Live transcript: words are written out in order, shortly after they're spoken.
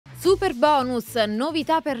Superbonus,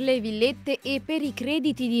 novità per le villette e per i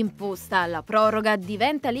crediti d'imposta. La proroga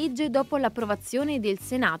diventa legge dopo l'approvazione del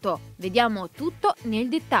Senato. Vediamo tutto nel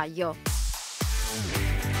dettaglio.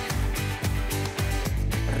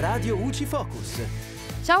 RadioUCI Focus.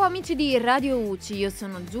 Ciao amici di RadioUCI, io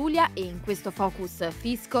sono Giulia e in questo Focus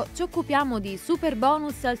Fisco ci occupiamo di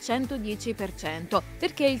superbonus al 110%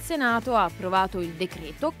 perché il Senato ha approvato il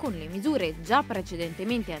decreto con le misure già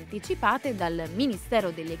precedentemente anticipate dal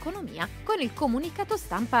Ministero dell'Economia con il comunicato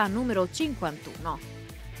stampa numero 51.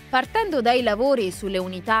 Partendo dai lavori sulle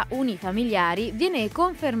unità unifamiliari, viene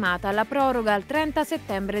confermata la proroga al 30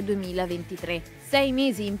 settembre 2023, 6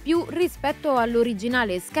 mesi in più rispetto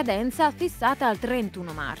all'originale scadenza fissata al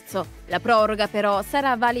 31 marzo. La proroga però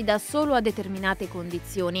sarà valida solo a determinate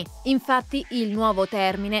condizioni. Infatti il nuovo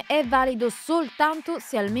termine è valido soltanto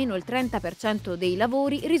se almeno il 30% dei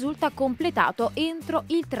lavori risulta completato entro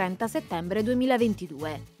il 30 settembre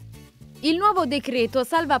 2022. Il nuovo decreto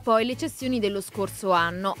salva poi le cessioni dello scorso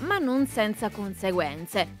anno, ma non senza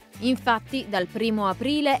conseguenze. Infatti, dal 1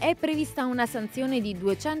 aprile è prevista una sanzione di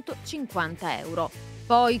 250 euro.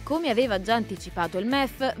 Poi, come aveva già anticipato il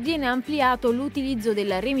MEF, viene ampliato l'utilizzo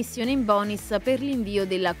della remissione in bonus per l'invio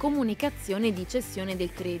della comunicazione di cessione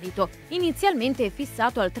del credito, inizialmente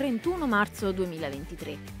fissato al 31 marzo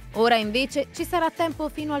 2023. Ora invece ci sarà tempo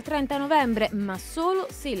fino al 30 novembre, ma solo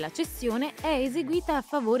se la cessione è eseguita a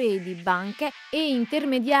favore di banche e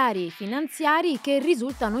intermediari finanziari che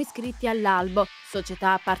risultano iscritti all'albo,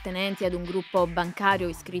 società appartenenti ad un gruppo bancario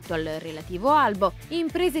iscritto al relativo albo,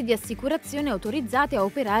 imprese di assicurazione autorizzate a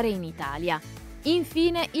operare in Italia.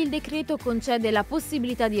 Infine, il decreto concede la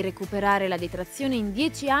possibilità di recuperare la detrazione in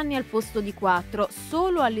 10 anni al posto di 4,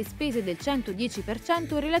 solo alle spese del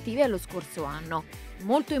 110% relative allo scorso anno.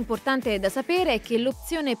 Molto importante da sapere è che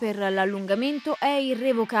l'opzione per l'allungamento è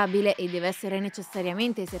irrevocabile e deve essere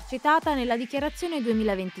necessariamente esercitata nella dichiarazione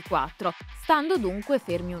 2024, stando dunque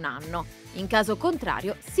fermi un anno. In caso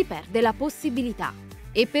contrario si perde la possibilità.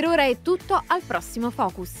 E per ora è tutto, al prossimo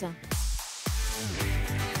Focus.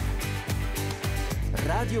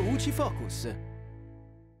 RadioUCI Focus.